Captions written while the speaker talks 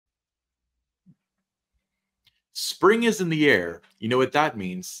Spring is in the air. You know what that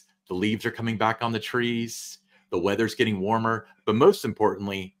means? The leaves are coming back on the trees. The weather's getting warmer. But most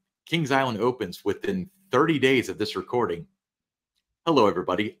importantly, Kings Island opens within 30 days of this recording. Hello,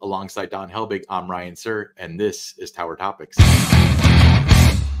 everybody. Alongside Don Helbig, I'm Ryan Sir, and this is Tower Topics.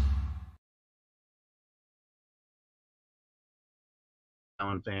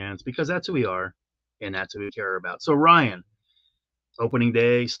 Island fans, because that's who we are, and that's who we care about. So, Ryan, opening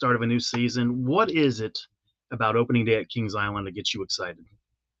day, start of a new season. What is it about opening day at Kings Island that gets you excited?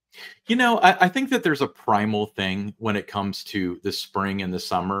 You know, I think that there's a primal thing when it comes to the spring and the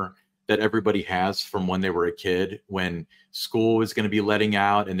summer that everybody has from when they were a kid, when school was going to be letting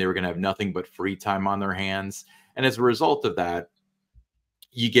out and they were going to have nothing but free time on their hands. And as a result of that,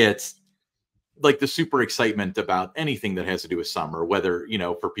 you get like the super excitement about anything that has to do with summer, whether, you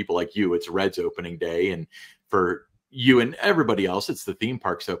know, for people like you, it's Reds opening day, and for you and everybody else, it's the theme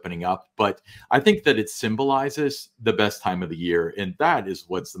parks opening up. But I think that it symbolizes the best time of the year, and that is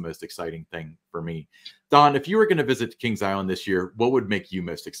what's the most exciting thing for me. Don, if you were going to visit Kings Island this year, what would make you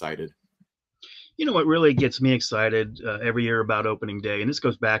most excited? You know what really gets me excited every year about opening day, and this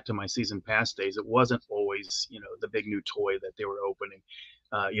goes back to my season pass days. It wasn't always, the big new toy that they were opening.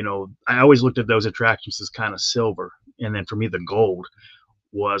 I always looked at those attractions as kind of silver, and then for me, the gold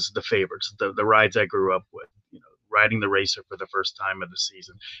was the favorites, the rides I grew up with. Riding the racer for the first time of the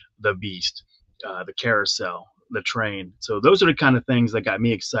season, the Beast, the carousel, the train. So those are the kind of things that got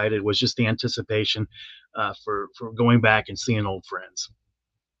me excited. Was just the anticipation for going back and seeing old friends.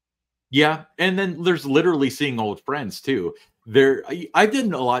 Yeah, and then there's literally seeing old friends too. I've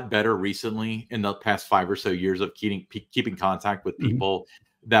done a lot better recently in the past 5 or so years of keeping contact with people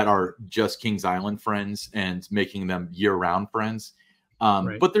that are just Kings Island friends and making them year-round friends.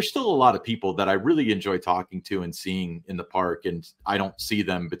 Right. But there's still a lot of people that I really enjoy talking to and seeing in the park, and I don't see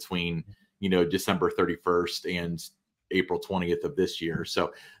them between, December 31st and April 20th of this year.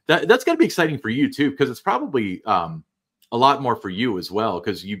 So that's going to be exciting for you too, because it's probably a lot more for you as well,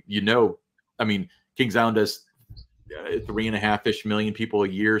 because I mean, Kings Island does 3.5-ish million people a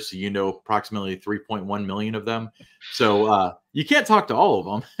year, so approximately 3.1 million of them. So you can't talk to all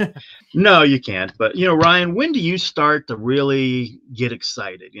of them. No, you can't. But Ryan, when do you start to really get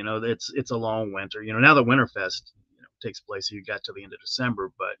excited? It's a long winter. Now that Winterfest takes place, you got to the end of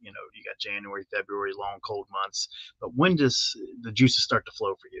December, but you got January, February, long cold months. But when does the juices start to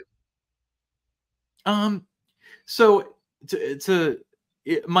flow for you? So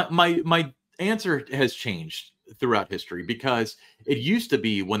my answer has changed throughout history, because it used to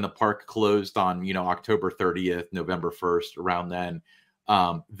be when the park closed on October 30th, November 1st, around then,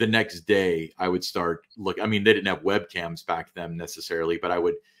 the next day I would start I mean, they didn't have webcams back then necessarily, but I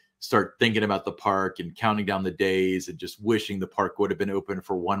would start thinking about the park and counting down the days and just wishing the park would have been open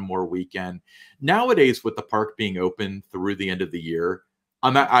for one more weekend. Nowadays, with the park being open through the end of the year,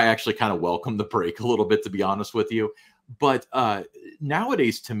 I actually kind of welcome the break a little bit, to be honest with you. But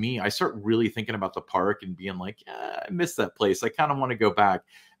nowadays, to me, I start really thinking about the park and being like, I miss that place. I kind of want to go back.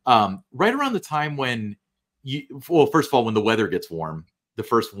 Right around the time when first of all, when the weather gets warm, the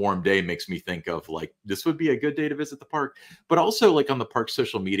first warm day makes me think of like, this would be a good day to visit the park. But also, like, on the park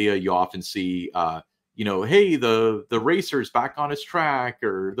social media, you often see, hey, the racer's back on its track,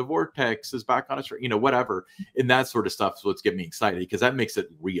 or the vortex is back on its, whatever. And that sort of stuff is what's getting me excited, because that makes it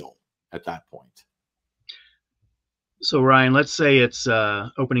real at that point. So Ryan, let's say it's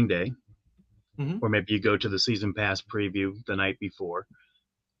opening day, Mm-hmm. or maybe you go to the season pass preview the night before.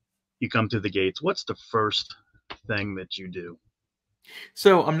 You come through the gates. What's the first thing that you do?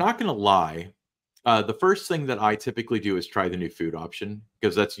 So I'm not going to lie. The first thing that I typically do is try the new food option,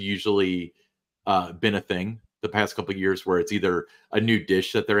 because that's usually been a thing the past couple of years, where it's either a new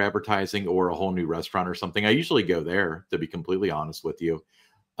dish that they're advertising or a whole new restaurant or something. I usually go there, to be completely honest with you.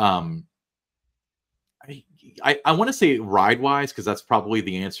 I want to say ride-wise, because that's probably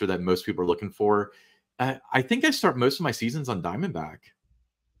the answer that most people are looking for. I think I start most of my seasons on Diamondback.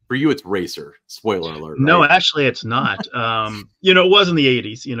 For you, it's Racer. Spoiler alert. No, right? actually, it's not. It was in the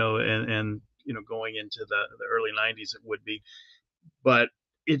 80s, and going into the early 90s, it would be. But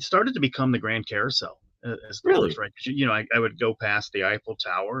it started to become the Grand Carousel as the Really? first ride. I would go past the Eiffel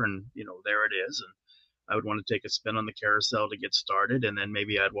Tower, and, there it is. And I would want to take a spin on the carousel to get started, and then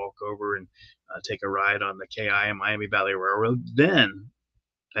maybe I'd walk over and take a ride on the KI and Miami Valley Railroad. Then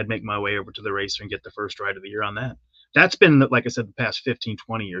I'd make my way over to the racer and get the first ride of the year on that. That's been, like I said, the past 15,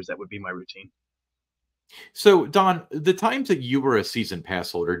 20 years. That would be my routine. So, Don, the times that you were a season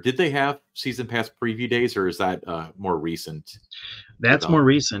pass holder, did they have season pass preview days, or is that more recent? That's more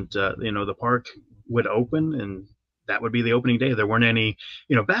recent. The park would open, and that would be the opening day. There weren't any,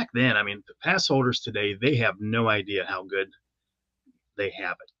 back then. I mean, the pass holders today, they have no idea how good they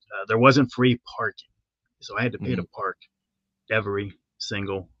have it. There wasn't free parking, so I had to pay to park every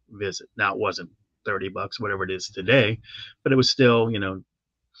single visit. Now it wasn't $30, whatever it is today, but it was still, $1.50,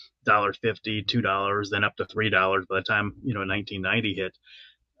 $2, then up to $3 by the time 1990 hit.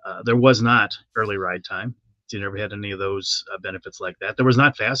 There was not early ride time. So you never had any of those benefits like that. There was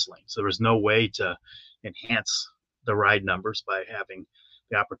not fast lane, so there was no way to enhance the ride numbers by having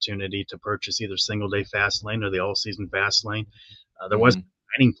the opportunity to purchase either single day fast lane or the all season fast lane. There wasn't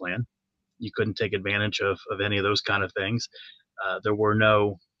a dining plan. You couldn't take advantage of any of those kind of things. There were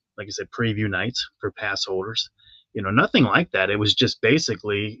no, like I said, preview nights for pass holders. Nothing like that. It was just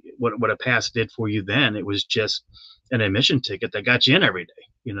basically what a pass did for you then. It was just an admission ticket that got you in every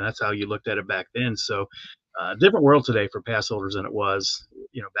day. That's how you looked at it back then. So different world today for pass holders than it was,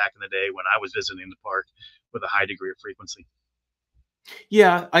 back in the day when I was visiting the park with a high degree of frequency.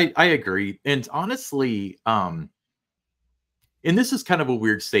 Yeah, I agree. And honestly, and this is kind of a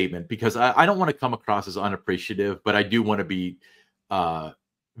weird statement because I don't want to come across as unappreciative, but I do want to be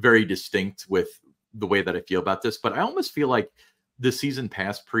very distinct with the way that I feel about this. But I almost feel like the season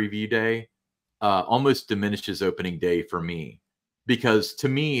pass preview day almost diminishes opening day for me, because to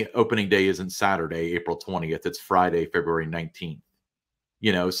me, opening day isn't Saturday, April 20th. It's Friday, February 19th.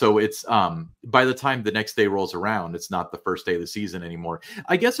 So it's by the time the next day rolls around, it's not the first day of the season anymore.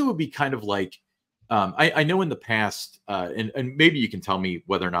 I guess it would be kind of like, I know in the past, and maybe you can tell me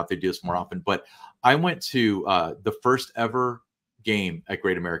whether or not they do this more often, but I went to the first ever game at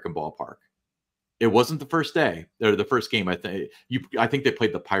Great American Ballpark. It wasn't the first day or the first game. I think they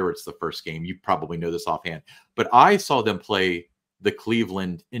played the Pirates the first game. You probably know this offhand, but I saw them play the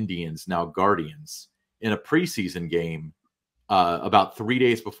Cleveland Indians, now Guardians, in a preseason game about 3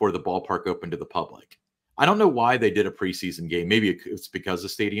 days before the ballpark opened to the public. I don't know why they did a preseason game. Maybe it's because the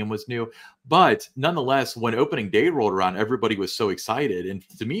stadium was new, but nonetheless, when opening day rolled around, everybody was so excited. And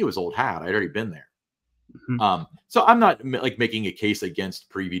to me, it was old hat. I'd already been there. So I'm not like making a case against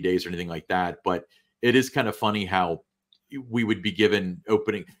preview days or anything like that, but it is kind of funny how we would be given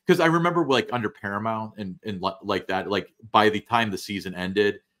opening, because I remember like under Paramount and like that, like by the time the season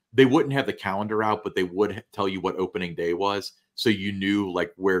ended, they wouldn't have the calendar out, but they would tell you what opening day was, so you knew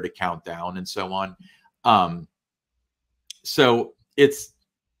like where to count down and so on. So it's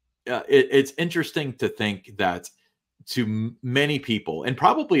interesting to think that to many people, and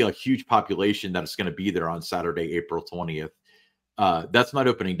probably a huge population that is going to be there on Saturday, April 20th, that's not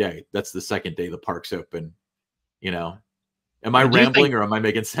opening day. That's the second day the park's open. Am I rambling or am I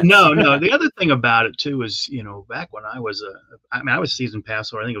making sense? No. The other thing about it too is, back when I was I was season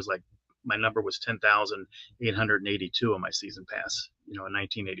pass holder. I think it was like my number was 10,882 on my season pass, in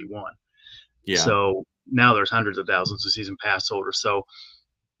 1981. Yeah. So now there's hundreds of thousands of season pass holders. So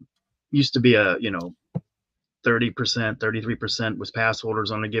used to be a, 30%, 33% was pass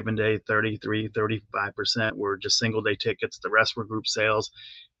holders on a given day, 33, 35% were just single day tickets. The rest were group sales.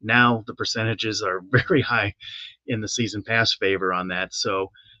 Now the percentages are very high in the season pass favor on that.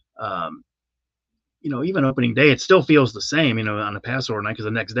 So, even opening day, it still feels the same, on a pass holder night, because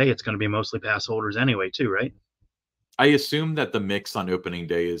the next day it's going to be mostly pass holders anyway too, right? I assume that the mix on opening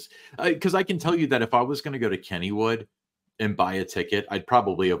day is, because I can tell you that if I was going to go to Kennywood and buy a ticket, I'd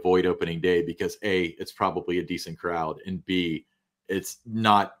probably avoid opening day because A, it's probably a decent crowd, and B, it's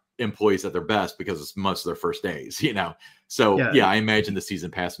not employees at their best because it's most of their first days, So yeah, I imagine the season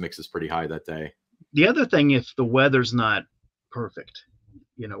pass mix is pretty high that day. The other thing, if the weather's not perfect,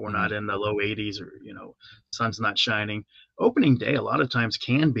 we're not in the low 80s or, sun's not shining, opening day a lot of times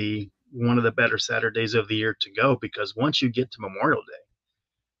can be one of the better Saturdays of the year to go, because once you get to Memorial Day,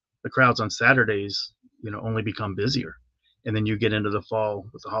 the crowds on Saturdays, only become busier. And then you get into the fall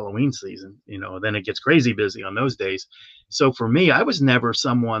with the Halloween season, then it gets crazy busy on those days. So for me, I was never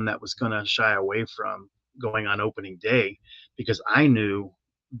someone that was going to shy away from going on opening day, because I knew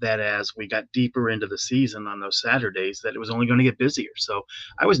that as we got deeper into the season on those Saturdays, that it was only going to get busier. So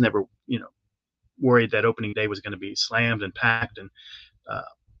I was never, worried that opening day was going to be slammed and packed. And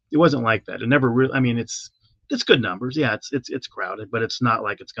it wasn't like that. It never really, it's good numbers. Yeah, it's crowded, but it's not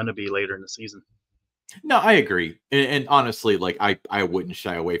like it's going to be later in the season. No, I agree. And honestly, like I wouldn't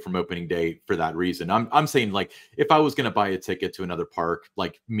shy away from opening day for that reason. I'm saying, like, if I was going to buy a ticket to another park,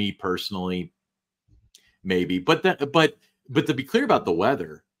 like me personally, maybe, but to be clear about the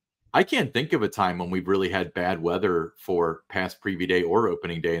weather, I can't think of a time when we've really had bad weather for past preview day or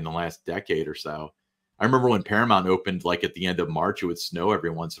opening day in the last decade or so. I remember when Paramount opened, like at the end of March, it would snow every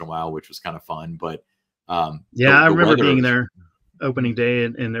once in a while, which was kind of fun. But I remember being there opening day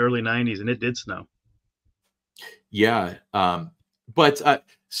in the early 90s, and it did snow. Yeah. But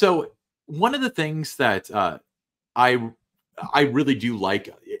so one of the things that I I really do like,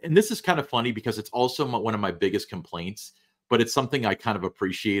 and this is kind of funny because it's also one of my biggest complaints, but it's something I kind of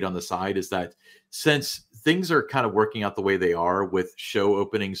appreciate on the side, is that since things are kind of working out the way they are with show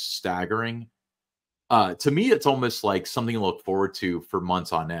openings staggering, to me, it's almost like something to look forward to for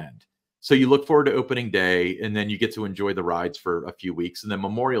months on end. So you look forward to opening day, and then you get to enjoy the rides for a few weeks, and then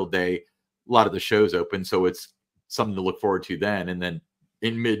Memorial Day, a lot of the shows open, so it's something to look forward to then. And then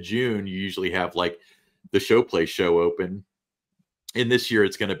in mid June, you usually have like the Showplace show open, and this year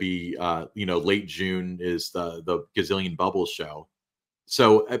it's going to be late June is the Gazillion Bubbles show.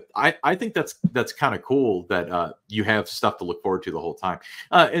 So I think that's kind of cool that you have stuff to look forward to the whole time.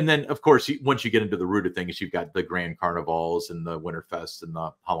 And then of course once you get into the root of things, you've got the Grand Carnivals and the Winterfest and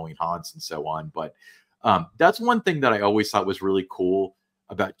the Halloween Haunts and so on. But that's one thing that I always thought was really cool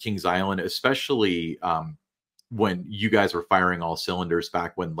about Kings Island, especially when you guys were firing all cylinders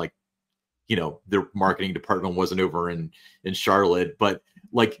back when, like, their marketing department wasn't over in Charlotte, but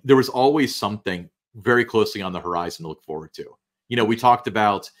like there was always something very closely on the horizon to look forward to. We talked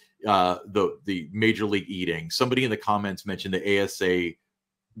about the Major League Eating. Somebody in the comments mentioned the ASA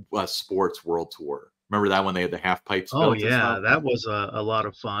Sports World Tour. Remember that when they had the half pipes? Oh yeah, that was a lot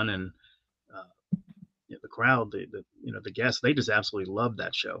of fun, and the crowd, the guests, they just absolutely loved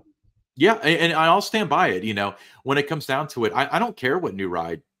that show. Yeah, and I'll stand by it. When it comes down to it, I don't care what new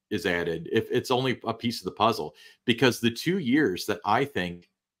ride is added if it's only a piece of the puzzle, because the 2 years that I think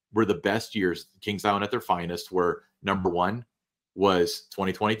were the best years Kings Island at their finest were, number one was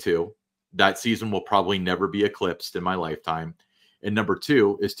 2022. That season will probably never be eclipsed in my lifetime. And number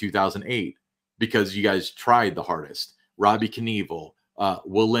two is 2008, because you guys tried the hardest. Robbie Knievel,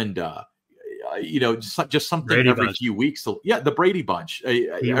 Walinda, just something Brady every Bunch. few weeks. So, yeah, the Brady Bunch.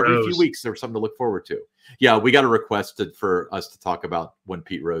 Every Rose. few weeks, there was something to look forward to. Yeah, we got a request for us to talk about when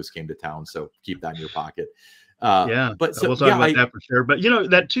Pete Rose came to town, so keep that in your pocket. Yeah, but we'll talk about that for sure. But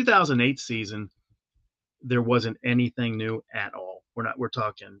that 2008 season, there wasn't anything new at all. We're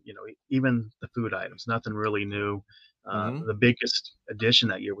talking, even the food items, nothing really new. The biggest addition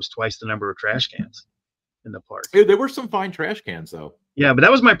that year was twice the number of trash cans in the park. There were some fine trash cans, though. Yeah, but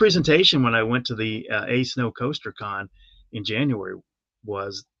that was my presentation when I went to the A Snow Coaster Con in January.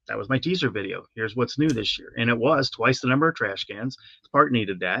 That was my teaser video. Here's what's new this year, and it was twice the number of trash cans. The park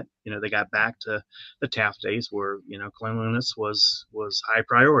needed that. They got back to the Taft days where cleanliness was high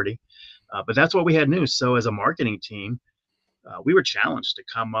priority. But that's what we had new. So as a marketing team, we were challenged to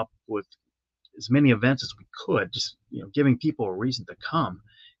come up with as many events as we could, just giving people a reason to come.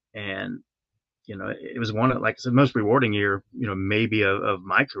 And it was one of, like I said, most rewarding year maybe of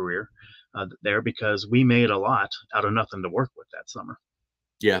my career there, because we made a lot out of nothing to work with that summer.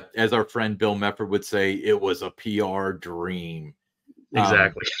 Yeah, as our friend Bill Mefford would say, it was a PR dream.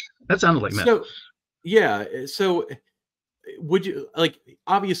 Exactly. That sounded like so. Yeah, so would you, like,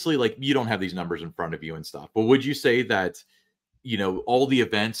 obviously, like, you don't have these numbers in front of you and stuff, but would you say that all the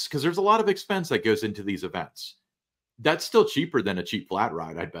events, because there's a lot of expense that goes into these events, that's still cheaper than a cheap flat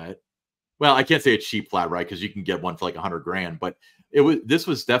ride, I bet? Well, I can't say a cheap flat ride because you can get one for like $100 grand, but this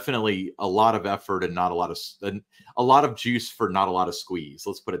was definitely a lot of effort and not a lot of juice for not a lot of squeeze.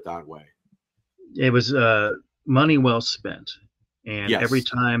 Let's put it that way. It was money well spent, and yes. Every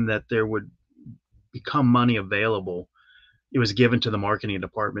time that there would become money available, it was given to the marketing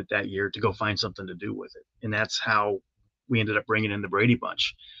department that year to go find something to do with it. And that's how we ended up bringing in the Brady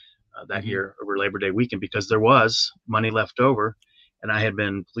Bunch that year over Labor Day weekend, because there was money left over. And I had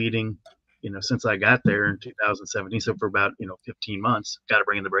been pleading, since I got there in 2017, so for about, 15 months, got to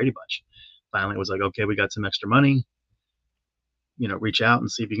bring in the Brady Bunch. Finally, it was like, okay, we got some extra money, reach out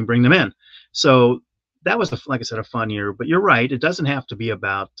and see if you can bring them in. So that was, like I said, a fun year. But you're right, it doesn't have to be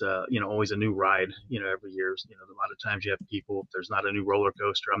about always a new ride every year. A lot of times you have people, if there's not a new roller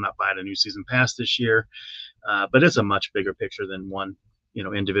coaster, I'm not buying a new season pass this year. But it's a much bigger picture than one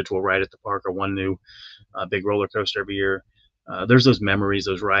individual ride at the park or one new big roller coaster every year. There's those memories,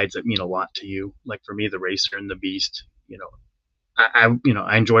 those rides that mean a lot to you. Like for me, the Racer and the Beast, I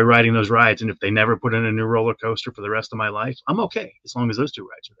enjoy riding those rides. And if they never put in a new roller coaster for the rest of my life, I'm okay, as long as those two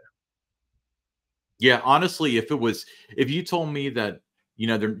rides are there. Yeah, honestly, if you told me that,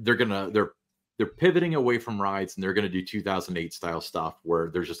 they're pivoting away from rides and they're going to do 2008 style stuff where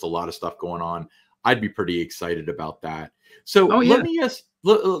there's just a lot of stuff going on, I'd be pretty excited about that. So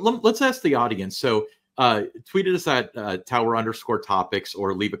let's ask the audience. So tweet at us at Tower_Topics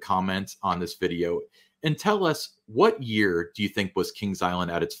or leave a comment on this video and tell us, what year do you think was Kings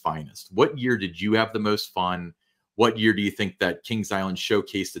Island at its finest? What year did you have the most fun? What year do you think that Kings Island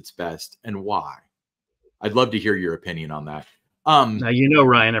showcased its best, and why? I'd love to hear your opinion on that. Now, you know,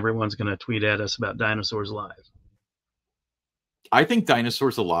 Ryan, everyone's going to tweet at us about Dinosaurs Live. I think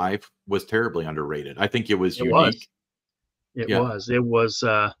Dinosaurs Alive was terribly underrated. I think it was It unique. was. It Yeah. was. It was.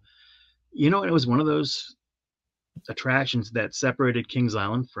 You know, it was one of those attractions that separated Kings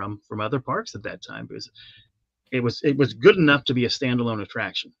Island from other parks at that time, because it was good enough to be a standalone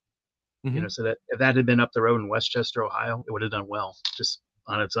attraction. You know, Mhm. so that if that had been up the road in Westchester, Ohio, it would have done well just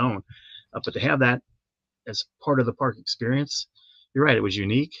on its own. But to have that as part of the park experience, you're right. It was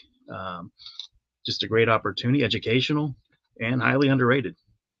unique. Um, just a great opportunity, educational, and highly underrated.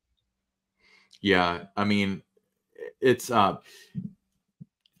 Yeah, I mean, it's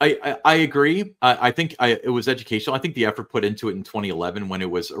I agree. I think it was educational. I think the effort put into it in 2011 when it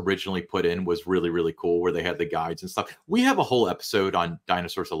was originally put in was really, really cool, where they had the guides and stuff. We have a whole episode on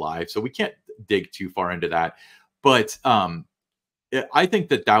Dinosaurs Alive, so we can't dig too far into that. But I think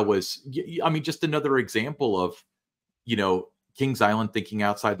that that was, I mean, just another example of, you know, Kings Island thinking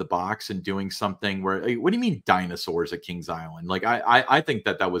outside the box and doing something where, like, what do you mean dinosaurs at Kings Island? Like, I think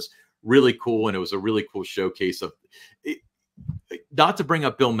that that was really cool, and it was a really cool showcase of it. Not to bring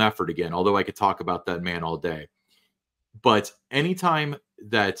up Bill Mefford again, although I could talk about that man all day. But anytime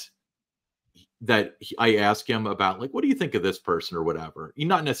that I ask him about, like, what do you think of this person or whatever,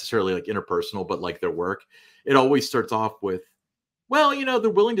 not necessarily like interpersonal, but like their work, it always starts off with, well, you know, they're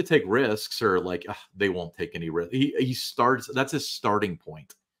willing to take risks, or like, they won't take any risk. He starts, that's his starting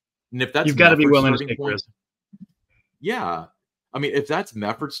point. And if that's You've got to be Mefford's willing to starting take point, risks. yeah. I mean, if that's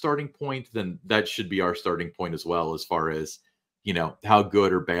Mefford's starting point, then that should be our starting point as well, as far as, you know, how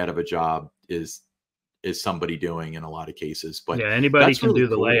good or bad of a job is somebody doing in a lot of cases. But Yeah, anybody that's can really do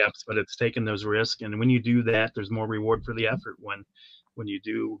the cool. layups, but it's taking those risks. And when you do that, there's more reward for the effort when you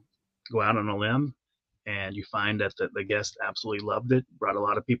do go out on a limb and you find that the guest absolutely loved it, brought a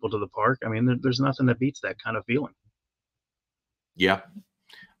lot of people to the park. I mean, there's nothing that beats that kind of feeling. Yeah,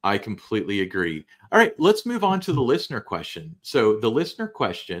 I completely agree. All right, let's move on to the listener question. So the listener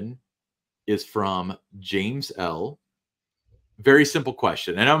question is from James L. Very simple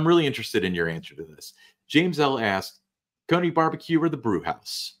question, and I'm really interested in your answer to this. James L asked, Coney Barbecue or the Brew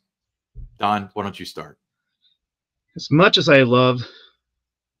House? Don, why don't you start? As much as I love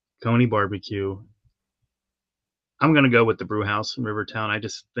Coney Barbecue, I'm going to go with the Brew House in Rivertown. I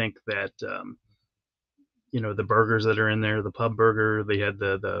just think that you know, the burgers that are in there, the pub burger, they had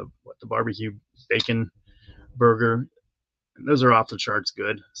the barbecue bacon burger. Those are off the charts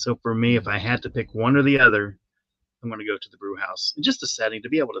good. So for me, if I had to pick one or the other, I'm going to go to the Brew House. And just the setting, to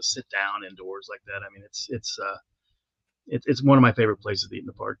be able to sit down indoors like that. I mean, it's one of my favorite places to eat in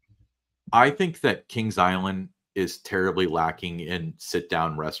the park. I think that Kings Island is terribly lacking in sit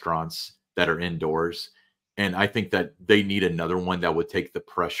down restaurants that are indoors. And I think that they need another one that would take the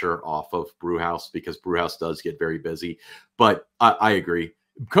pressure off of Brewhouse, because Brewhouse does get very busy. But I agree.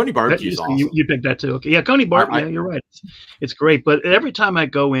 Coney Barbecue is awesome. You picked that too. Okay. Yeah, Coney Bar. I, Yeah, you're right. It's great. But every time I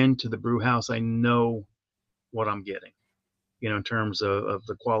go into the Brew House, I know what I'm getting. You know, in terms of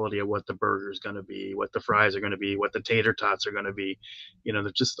the quality of what the burger is going to be, what the fries are going to be, what the tater tots are going to be. You know,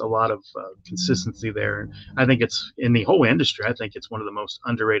 there's just a lot of consistency there. And I think it's, in the whole industry, I think it's one of the most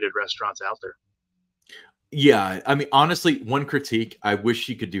underrated restaurants out there. yeah, I mean, honestly, one critique: I wish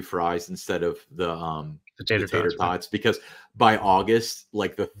you could do fries instead of The the tater tater tots, right? tots, because by August,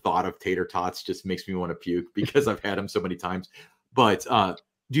 like, the thought of tater tots just makes me want to puke because I've had them so many times. But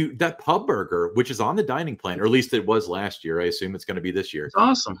dude, that pub burger, which is on the dining plan, or at least it was last year, I assume it's going to be this year. It's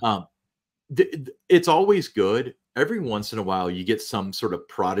awesome. Um, it's always good. Every once in a while, you get some sort of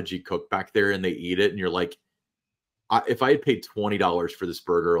prodigy cook back there, and they eat it, and you're like, if I had paid $20 for this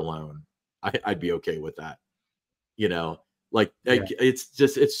burger alone, I'd be okay with that. You know, Yeah. it's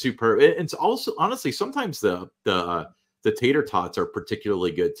just, it's superb. It's also, honestly, sometimes the tater tots are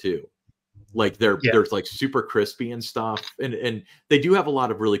particularly good too. Like, Yeah. they're like super crispy and stuff, and they do have a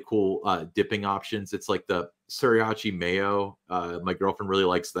lot of really cool dipping options. It's like the sriracha mayo. My girlfriend really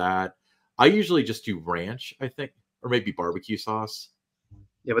likes that. I usually just do ranch, I think, or maybe barbecue sauce.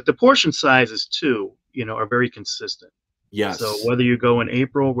 Yeah. But the portion sizes too, you know, are very consistent. So Yes, whether you go in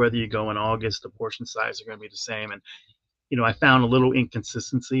April, whether you go in August, the portion size are going to be the same. And you know, I found a little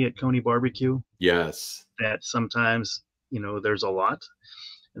inconsistency at Coney Barbecue, yes. that sometimes, you know, there's a lot,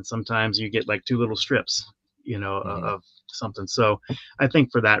 and sometimes you get like two little strips, you know, Mhm. of something. So I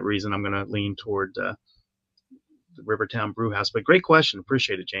think for that reason, I'm going to lean toward the Rivertown Brew House. But great question.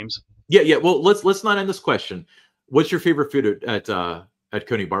 Appreciate it, James. Yeah, yeah. Well, let's not end this question. What's your favorite food at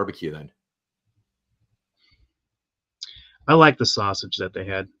Coney Barbecue then? I like the sausage that they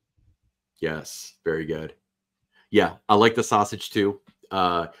had. Yes, very good. Yeah, I like the sausage too.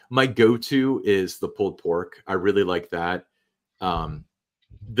 My go-to is the pulled pork. I really like that.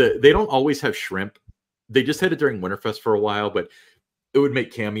 They don't always have shrimp. They just had it during Winterfest for a while, but it would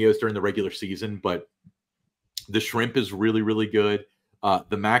make cameos during the regular season. But the shrimp is really, really good.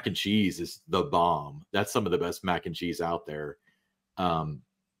 The mac and cheese is the bomb. That's some of the best mac and cheese out there.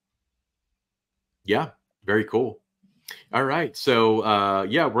 Yeah, very cool. All right. So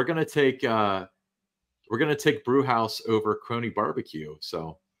yeah, we're gonna take Brewhouse over Crony Barbecue.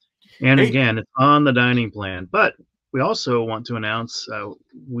 So And hey, again, it's on the dining plan. But we also want to announce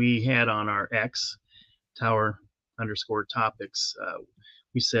we had on our X Tower_Topics.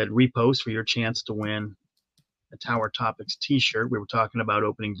 We said repost for your chance to win a Tower Topics T-shirt. We were talking about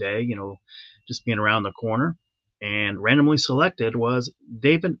opening day, just being around the corner, and randomly selected was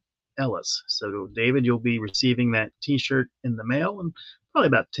David Ellis. So David, you'll be receiving that T-shirt in the mail in probably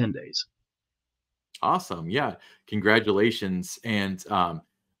about 10 days. awesome. Yeah, congratulations. And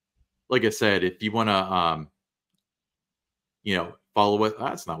like I said, if you want to follow us,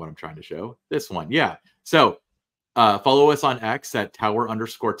 that's not what I'm trying to show. This one, yeah. So follow us on X at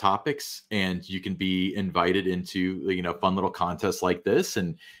Tower_Topics, and you can be invited into fun little contests like this,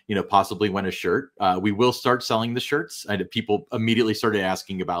 and possibly win a shirt. We will start selling the shirts, and people immediately started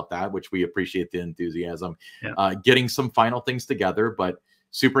asking about that, which we appreciate the enthusiasm. Yeah. Getting some final things together, but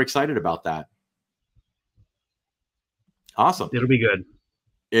super excited about that. Awesome. It'll be good.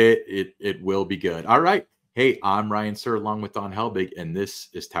 It will be good. All right. Hey, I'm Ryan Sir, along with Don Helbig, and this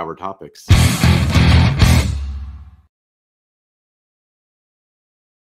is Tower Topics.